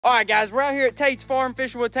All right, guys, we're out here at Tate's farm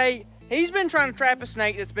fishing with Tate. He's been trying to trap a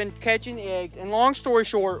snake that's been catching eggs, and long story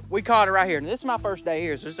short, we caught it right here. And this is my first day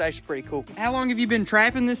here, so this is actually pretty cool. How long have you been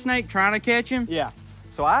trapping this snake, trying to catch him? Yeah,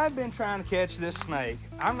 so I've been trying to catch this snake,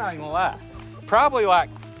 I'm not even gonna lie, probably like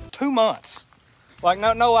 2 months. Like,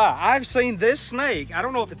 no lie, I've seen this snake, I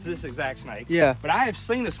don't know if it's this exact snake, yeah, but I have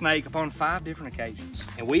seen the snake upon 5 different occasions,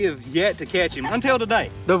 and we have yet to catch him until today.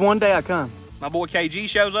 The one day I come. My boy KG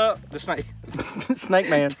shows up, the snake. Snake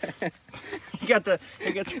man. He got the,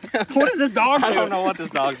 what is this dog doing? I don't know what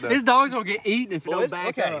this dog's doing. This dog's gonna get eaten if you don't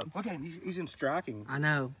back up. Look at him, he's in striking I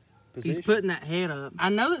know. position. He's putting that head up. I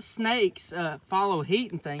know that snakes follow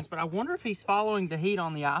heat and things, but I wonder if he's following the heat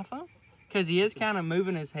on the iPhone, because he is kind of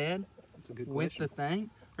moving his head with the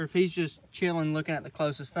thing, or if he's just chilling looking at the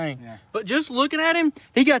closest thing. Yeah. But just looking at him,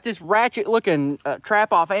 he got this ratchet looking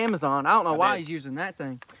trap off Amazon. I don't know why he's using that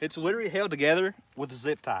thing. It's literally held together with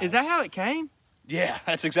zip ties. Is that how it came? Yeah,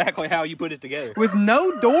 that's exactly how you put it together. With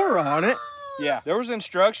no door on it. Yeah, there was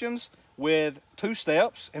instructions with 2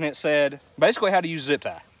 steps, and it said basically how to use zip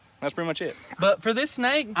tie. That's pretty much it. But for this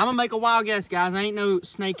snake, I'm gonna make a wild guess, guys. I ain't no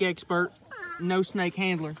snake expert, no snake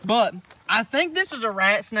handler, but I think this is a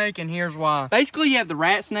rat snake, and here's why. Basically, you have the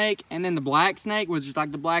rat snake and then the black snake, which is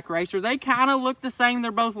like the black racer. They kind of look the same.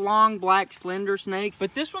 They're both long, black, slender snakes,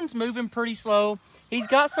 but this one's moving pretty slow. He's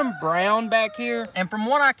got some brown back here, and from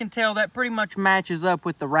what I can tell, that pretty much matches up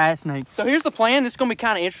with the rat snake. So here's the plan. This is gonna be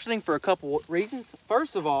kind of interesting for a couple reasons.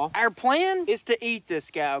 First of all, our plan is to eat this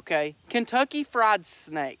guy, okay? Kentucky Fried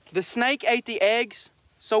Snake. The snake ate the eggs,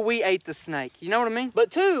 so we ate the snake. You know what I mean? But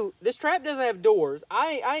 2, this trap doesn't have doors.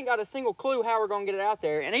 I ain't got a single clue how we're gonna get it out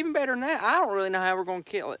there. And even better than that, I don't really know how we're gonna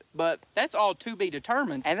kill it. But that's all to be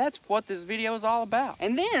determined. And that's what this video is all about.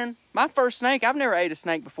 And then, my first snake, I've never ate a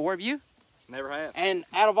snake before. Have you? Never have. And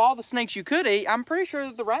out of all the snakes you could eat, I'm pretty sure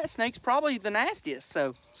that the rat snake's probably the nastiest,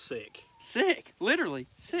 so. Sick. Sick, literally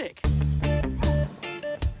sick.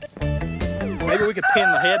 Maybe we could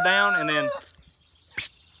pin the head down and then,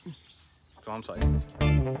 that's what I'm saying.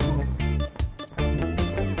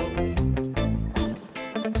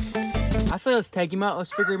 I say let's take him out,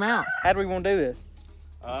 let's figure him out. How do we want to do this?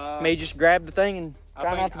 May just grab the thing and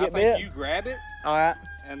try not to get bit? I think you grab it. All right.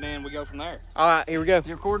 And then we go from there. All right, here we go.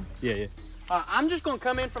 You recording? Yeah. I'm just gonna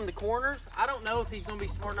come in from the corners. I don't know if he's gonna be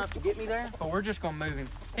smart enough to get me there, but we're just gonna move him.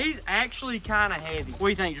 He's actually kind of heavy. What do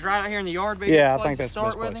you think? Just right out here in the yard, baby? Yeah, I think that's the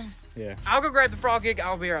best with place. him. Yeah. I'll go grab the frog gig.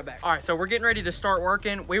 I'll be right back. All right, so we're getting ready to start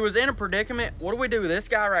working. We was in a predicament. What do we do with this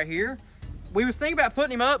guy right here? We was thinking about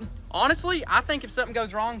putting him up. Honestly, I think if something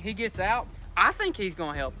goes wrong, he gets out. I think he's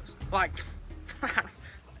gonna help us. Like,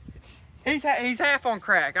 he's half on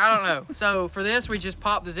crack. I don't know. So for this, we just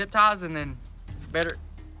pop the zip ties and then better.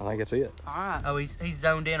 I think that's it. All right. Oh, he's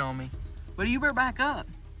zoned in on me. But you better back up.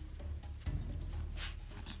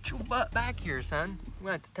 Get your butt back here, son. We're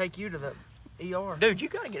gonna have to take you to the ER. Dude, you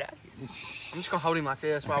gotta get out of here. I'm just gonna hold him like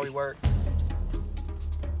this while we work.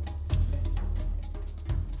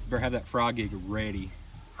 Better have that frog gig ready.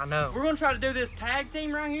 I know. We're gonna try to do this tag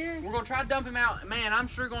team right here. We're gonna try to dump him out. Man, I'm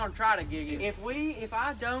sure gonna try to gig him. If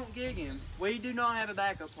I don't gig him, we do not have a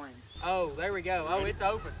backup plan. Oh, there we go. Oh, it's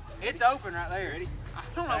open. It's open right there. Ready? I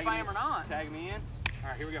don't know if I am or not. Tag me in. All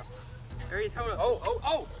right, here we go. There he is. Hold up.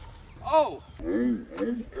 Oh.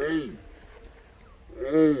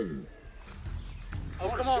 Oh,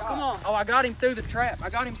 come on. Oh, I got him through the trap.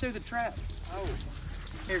 Oh.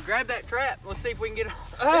 Here, grab that trap. Let's see if we can get it.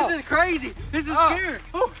 Oh. This is crazy. This is scary.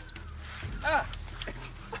 Oh.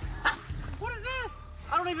 What is this?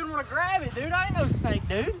 I don't even want to grab it, dude. I ain't no snake,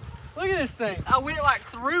 dude. Look at this thing. I went like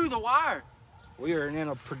through the wire. We are in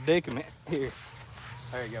a predicament here.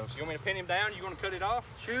 There you go. So you want me to pin him down? You want to cut it off?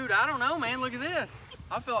 Shoot, I don't know, man. Look at this.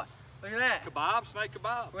 I feel like, look at that. Kebab, snake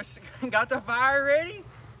kebab. Got the fire ready?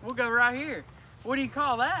 We'll go right here. What do you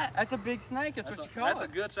call that? That's a big snake. That's what you call it. That's a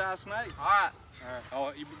good sized snake. All right.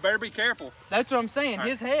 Oh, you better be careful. That's what I'm saying. Right.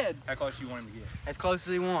 His head. How close do you want him to get? As close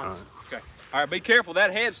as he wants. Okay. All right, be careful.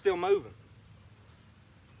 That head's still moving.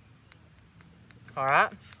 All right.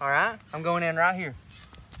 I'm going in right here.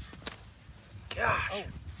 Gosh. Oh.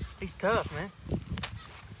 He's tough, man.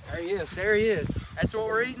 There he is. That's what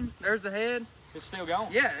we're eating. There's the head. It's still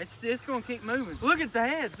going. Yeah, it's going to keep moving. Look at the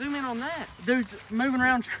head. Zoom in on that. Dude's moving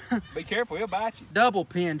around. Be careful. He'll bite you. Double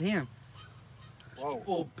pinned him. Whoa.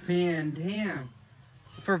 Double pinned him.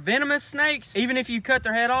 For venomous snakes, even if you cut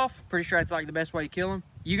their head off, pretty sure it's like the best way to kill them.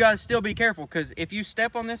 You got to still be careful, because if you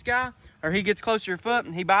step on this guy or he gets close to your foot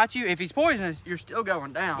and he bites you, if he's poisonous, you're still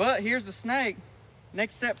going down. But here's the snake.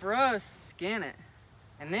 Next step for us, skin it.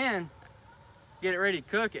 And then get it ready to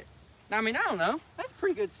cook it. Now, I mean, I don't know. That's a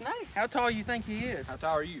pretty good snake. How tall you think he is? How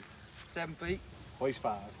tall are you? 7 feet. Weighs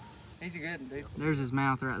 5. He's a good dude. There's his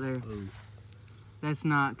mouth right there. Ooh. That's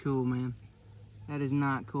not cool, man. That is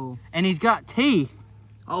not cool. And he's got teeth.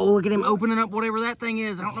 Oh, look at him opening up whatever that thing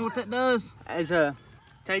is. I don't know what that does. As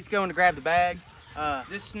Tate's going to grab the bag,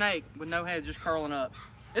 this snake with no head just curling up.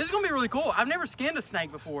 This is gonna be really cool. I've never skinned a snake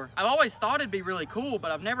before. I've always thought it'd be really cool,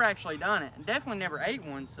 but I've never actually done it. And definitely never ate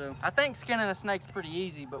one, so. I think skinning a snake's pretty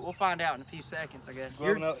easy, but we'll find out in a few seconds, I guess.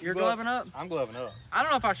 You're gloving up? I'm gloving up. I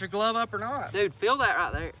don't know if I should glove up or not. Dude, feel that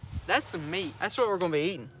right there. That's some meat. That's what we're gonna be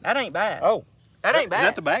eating. That ain't bad. Oh. That ain't bad. Is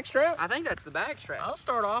that the back strap? I think that's the back strap. I'll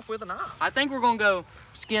start off with a knife. I think we're gonna go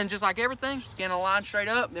skin just like everything. Skin a line straight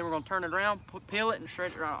up, then we're gonna turn it around, peel it, and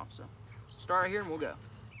shred it right off. So, start right here and we'll go.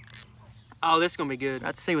 Oh, this is gonna be good.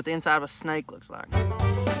 Let's see what the inside of a snake looks like. I'm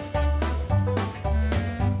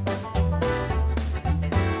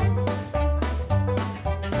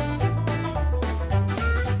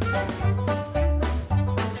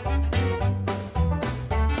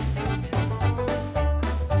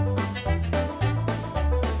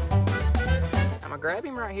gonna grab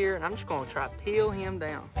him right here and I'm just gonna try to peel him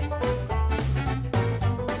down.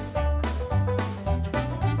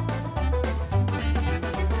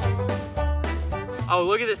 Oh,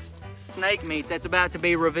 look at this snake meat that's about to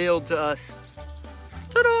be revealed to us.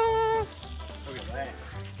 Ta-da! Look at that.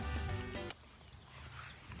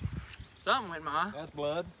 Something went in my eye. That's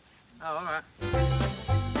blood. Oh, all right.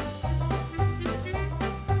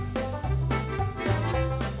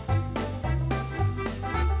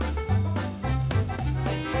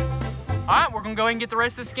 All right, we're gonna go ahead and get the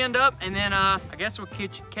rest of this skinned up, and then I guess we'll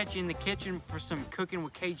catch you in the kitchen for some cooking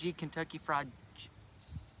with KG Kentucky Fried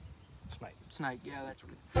Snake, yeah, that's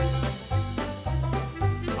what it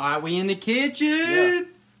is. All right, we in the kitchen. Yeah.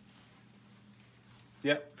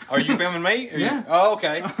 Yep. Are you filming me? Yeah. Oh,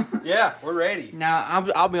 okay. Yeah, we're ready. Now,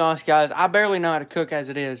 I'll be honest, guys. I barely know how to cook as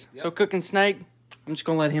it is. Yep. So cooking snake, I'm just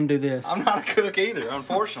gonna let him do this. I'm not a cook either,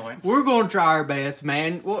 unfortunately. We're gonna try our best,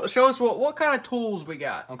 man. Well, show us what kind of tools we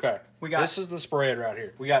got. Okay. This is the spread right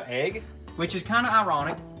here. We got egg. Which is kind of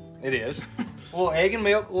ironic. It is. A little egg and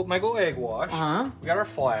milk. We'll make a little egg wash. We got our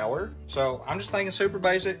flour. So I'm just thinking super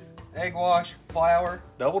basic. Egg wash, flour,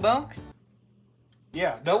 double dunk.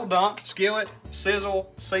 Yeah, double dunk, skillet,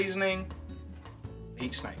 sizzle, seasoning.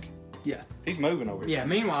 Eat snake. Yeah. He's moving over here. Yeah,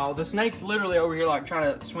 meanwhile, the snake's literally over here like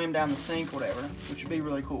trying to swim down the sink or whatever, which would be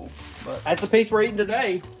really cool. But that's the piece we're eating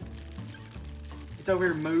today. It's over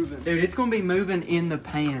here moving. Dude, it's gonna be moving in the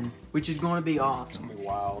pan, which is gonna be awesome. It's gonna be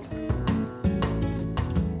wild.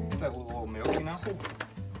 Get that little milk, you know?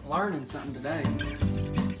 Learning something today.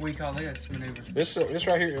 What do you call this maneuver? This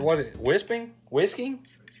right here, what is it? Whisking?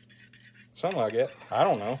 Something like that. I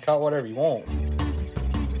don't know. Call it whatever you want.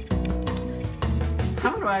 I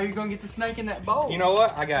don't know how you're gonna get the snake in that bowl. You know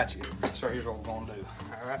what? I got you. So here's what we're gonna do.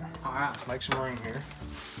 All right. All right. Let's make some room here.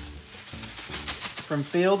 From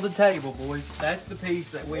field to table, boys. That's the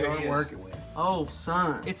piece that we are working with. Oh,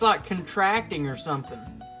 son. It's like contracting or something.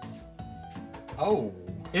 Oh.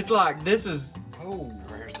 It's like this is. Oh.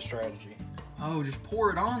 Here's the strategy. Oh, just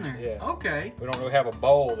pour it on there. Yeah. Okay. We don't really have a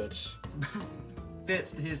bowl that's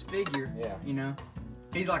fits to his figure. Yeah. You know,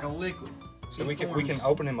 he's like a liquid. So we can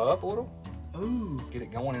open him up a little. Ooh. Get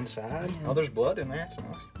it going inside. Man. Oh, there's blood in there. It's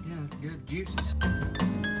nice. Yeah, that's good. Juices.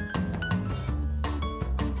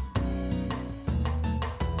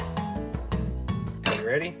 Okay,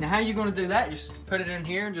 ready? Now, how you gonna do that? Just put it in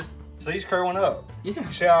here and just. So he's curling up. Yeah.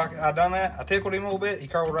 You see how I done that? I tickled him a little bit. He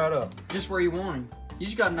curled right up. Just where you want him. You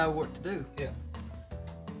just gotta know what to do. Yeah.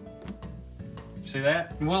 See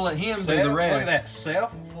that? And we'll let him do the rest. Look at that,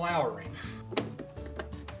 self-flouring.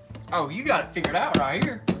 Oh, you got it figured out right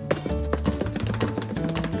here.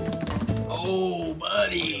 Oh,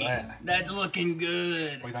 buddy. Look at that. That's looking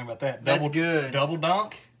good. What do you think about that? That's good. Double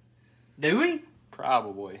dunk? Do we?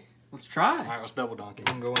 Probably. Let's try All it. right, let's double dunk it.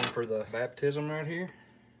 I'm going to go in for the baptism right here.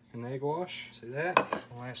 An egg wash. See that?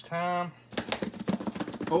 Last time.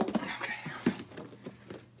 Oh. Okay.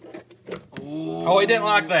 Oh, he didn't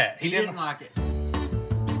like that. He didn't like it.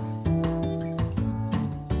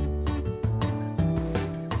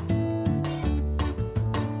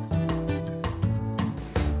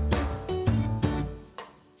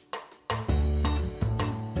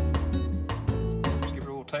 Let's give it a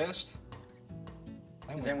little test.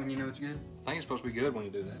 Is that when you know it's good? I think it's supposed to be good when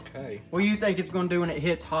you do that. Okay. What do you think it's going to do when it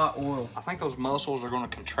hits hot oil? I think those muscles are going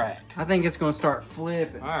to contract. I think it's going to start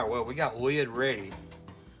flipping. All right, well, we got lid ready.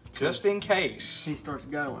 Just in case. He starts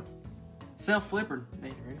going. Self-flipper, they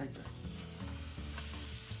say.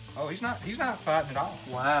 Oh, he's not fighting at all.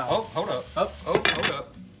 Wow. Oh, hold up. Oh, hold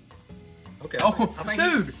up. Okay. Oh, I think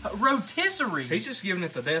dude, rotisserie. He's just giving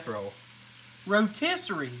it the death roll.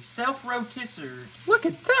 Rotisserie. Self-rotisserie. Look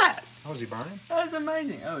at that. Oh, is he burning? That's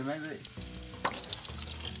amazing. Oh, he made it.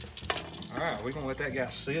 All right, we're gonna let that guy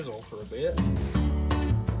sizzle for a bit.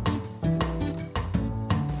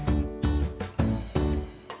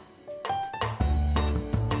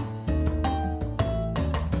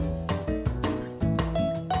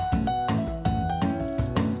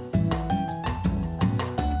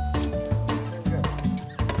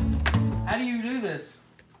 How do you do this?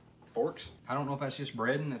 Forks. I don't know if that's just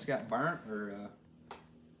breading that's got burnt or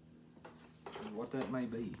what that may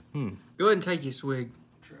be. Go ahead and take your swig.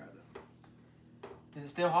 Try it. Is it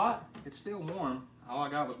still hot? It's still warm. All I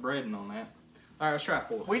got was breading on that. All right, let's try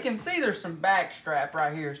fork. We can see there's some back strap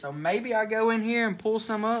right here, so maybe I go in here and pull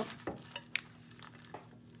some up.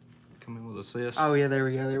 Come in with assist. Oh yeah, there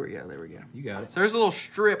we go, there we go, there we go. You got it. So there's a little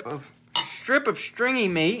strip of stringy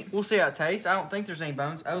meat. We'll see how it tastes. I don't think there's any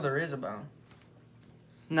bones. Oh, there is a bone.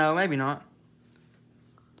 No, maybe not.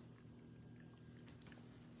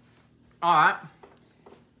 All right.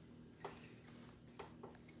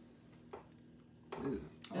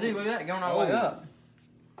 See, look at that, going all the way up.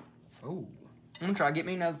 Oh. I'm gonna try to get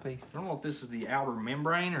me another piece. I don't know if this is the outer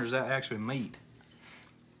membrane or is that actually meat.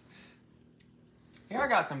 Here I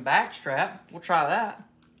got some back strap. We'll try that.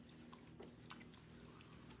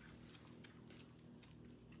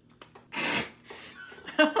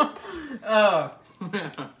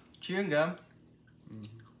 Chewing gum.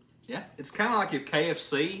 Yeah, it's kind of like if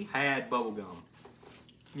KFC had bubble gum.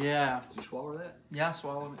 Yeah. Did you swallow that? Yeah, I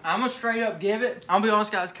swallowed it. I'm gonna straight up give it. I'll be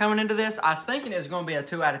honest, guys. Coming into this, I was thinking it was gonna be a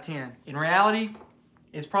 2 out of 10. In reality,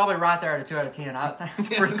 it's probably right there at a 2 out of 10. I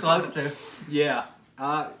think it's pretty close to. Yeah.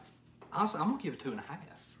 Honestly, I'm gonna give it 2.5.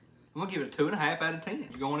 I'm gonna give it a 2.5 out of 10.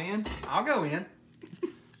 You going in? I'll go in.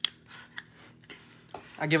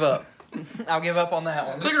 I give up. I'll give up on that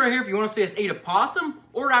one. Click right here if you want to see us eat a possum,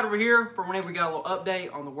 or right over here for whenever we got a little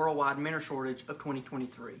update on the worldwide minnow shortage of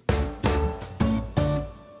 2023.